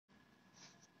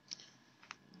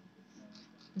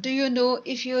Do you know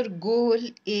if your goal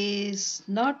is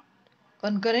not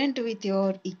concurrent with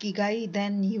your ikigai,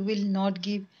 then you will not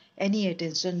give any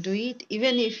attention to it,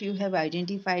 even if you have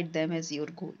identified them as your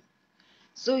goal.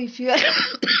 So, if you are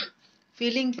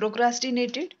feeling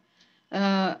procrastinated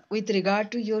with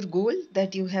regard to your goal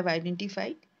that you have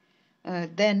identified,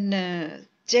 then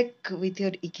check with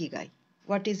your ikigai.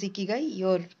 What is ikigai?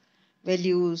 Your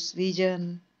values,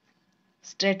 vision,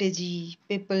 strategy,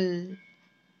 people,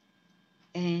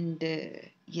 and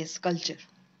yes, culture.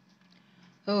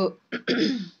 Oh,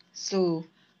 so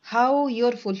how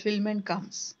your fulfillment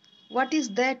comes? What is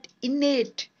that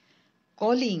innate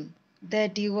calling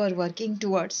that you are working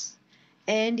towards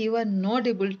and you are not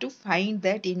able to find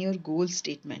that in your goal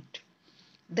statement?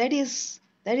 That is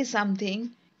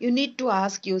something you need to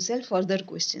ask yourself further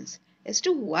questions as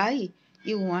to why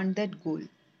you want that goal.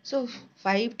 So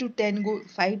 5 to 10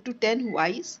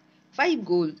 whys,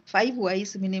 5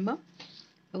 whys minimum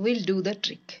will do the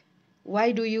trick.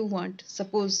 Why do you want?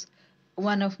 Suppose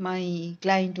one of my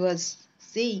client was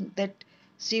saying that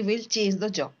she will change the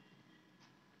job.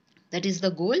 That is the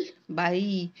goal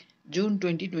by June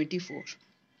 2024.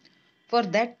 For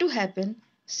that to happen,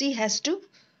 she has to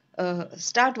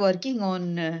start working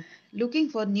on looking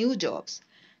for new jobs,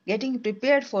 getting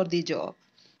prepared for the job,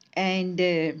 and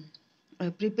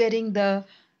preparing the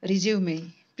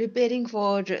resume, preparing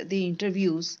for the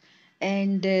interviews,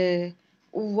 and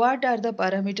what are the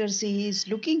parameters she is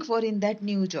looking for in that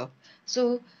new job.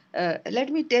 So, let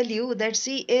me tell you that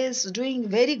she is doing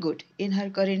very good in her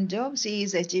current job. She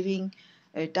is achieving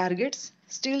targets.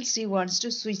 Still, she wants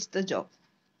to switch the job.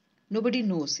 Nobody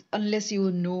knows unless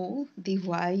you know the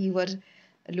why you are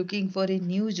looking for a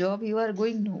new job. You are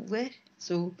going nowhere.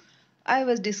 So I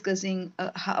was discussing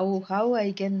how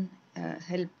I can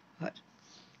help her.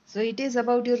 So it is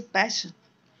about your passion,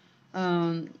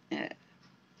 um, uh,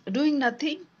 doing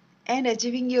nothing and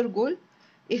achieving your goal.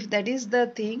 If that is the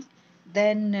thing,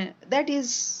 then that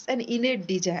is an innate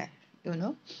desire. You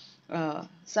know,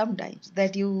 sometimes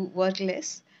that you work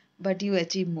less but you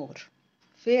achieve more.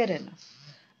 Fair enough.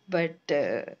 But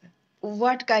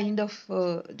what kind of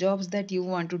jobs that you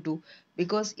want to do?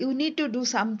 Because you need to do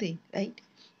something, right?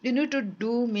 You need to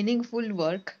do meaningful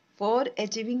work for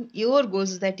achieving your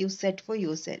goals that you set for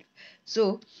yourself.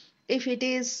 So if it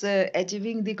is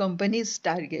achieving the company's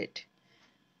target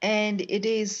and it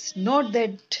is not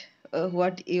that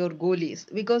what your goal is,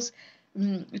 because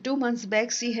 2 months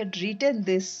back she had written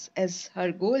this as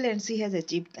her goal and she has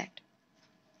achieved that.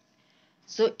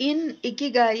 So in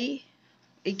Ikigai,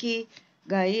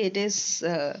 it is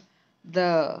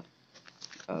the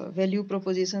value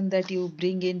proposition that you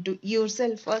bring into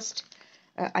yourself first.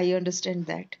 I understand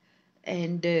that,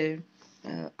 and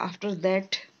after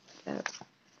that, uh,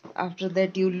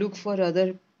 you look for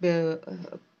other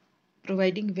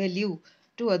providing value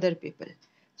to other people.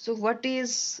 So, what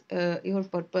is your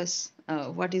purpose?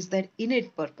 What is that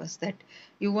innate purpose that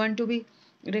you want to be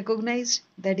recognized?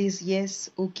 That is yes,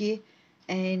 okay,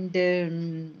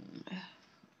 and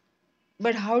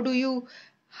but how do you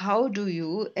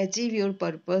achieve your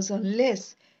purpose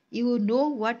unless you know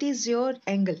what is your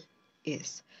angle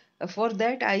is? For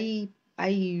that, I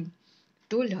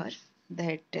told her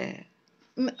that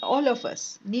all of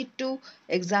us need to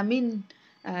examine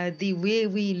the way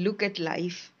we look at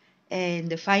life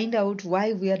and find out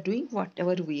why we are doing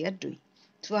whatever we are doing.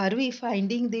 So, are we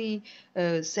finding the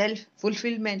self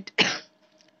fulfillment?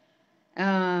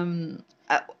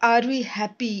 Are we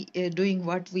happy doing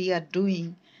what we are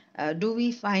doing? Do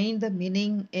we find the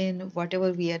meaning in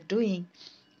whatever we are doing?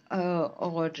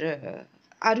 Or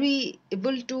are we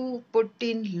able to put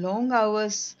in long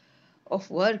hours of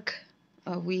work?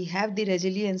 We have the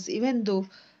resilience, even though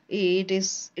it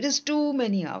is too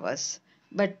many hours.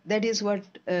 But that is what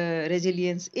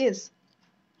resilience is.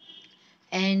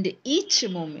 And each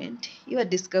moment you are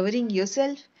discovering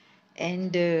yourself,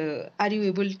 and are you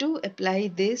able to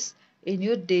apply this in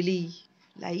your daily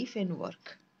life and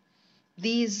work?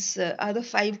 These are the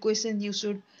 5 questions you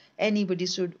should anybody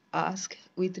should ask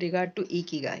with regard to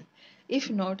ikigai. If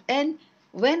not, and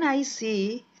when I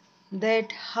say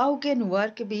that how can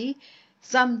work be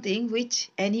something which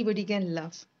anybody can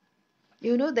love,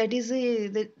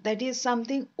 that is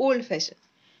something old fashioned.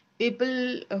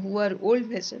 People who are old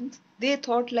fashioned, they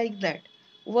thought like that.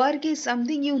 Work is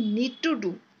something you need to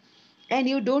do and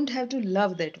you don't have to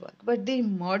love that work. But the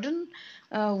modern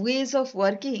ways of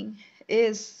working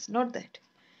is not that.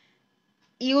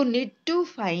 You need to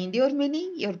find your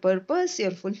meaning, your purpose,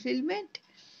 your fulfillment,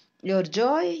 your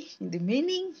joy, the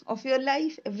meaning of your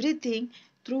life, everything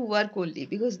through work only,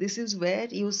 because this is where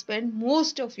you spend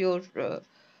most of your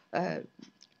uh,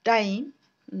 time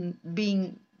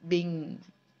being being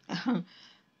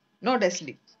not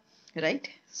asleep, right?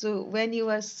 So when you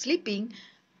are sleeping,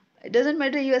 it doesn't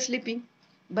matter you are sleeping,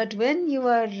 but when you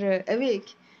are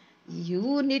awake,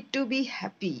 you need to be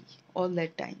happy all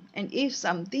that time. And if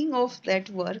something of that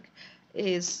work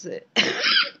is,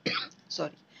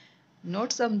 sorry,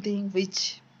 not something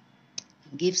which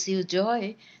gives you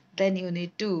joy, then you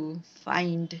need to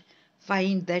find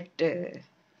that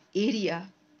area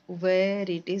where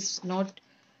it is not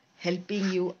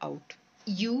helping you out.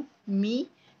 You, me,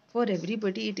 for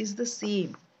everybody, it is the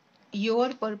same.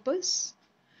 Your purpose,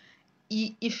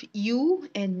 if you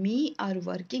and me are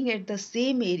working at the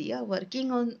same area,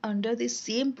 working on under the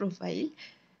same profile,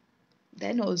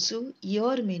 then also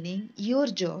your meaning, your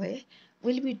joy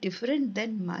will be different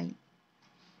than mine.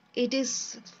 It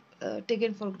is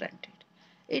taken for granted.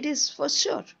 It is for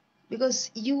sure,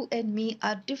 because you and me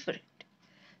are different.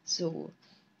 So,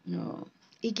 no,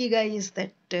 Ikigai is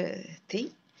that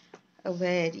thing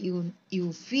where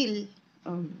you feel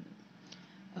um,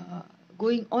 uh,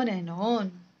 going on and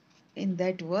on in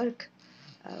that work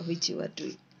which you are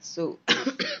doing. So,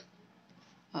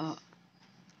 uh,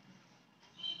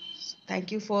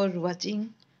 thank you for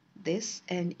watching this.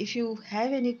 And if you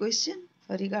have any question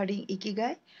regarding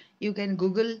Ikigai, you can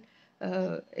Google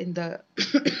in the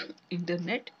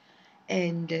internet,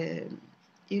 and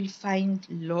you'll find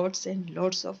lots and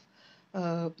lots of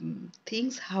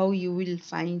things how you will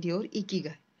find your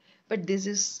Ikigai. But this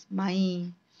is my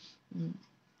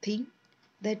thing,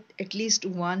 that at least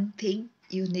one thing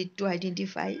you need to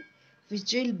identify,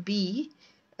 which will be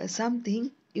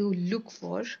something you look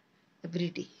for every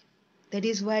day. That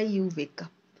is why you wake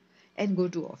up and go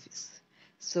to office.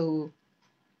 So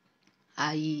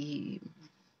I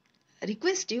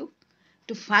request you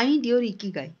to find your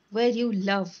Ikigai, where you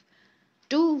love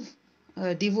to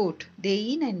devote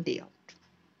day in and day out.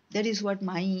 That is what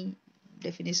my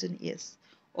definition is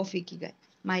of Ikigai.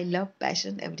 My love,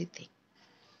 passion, everything.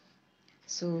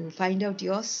 So find out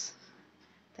yours.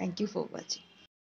 Thank you for watching.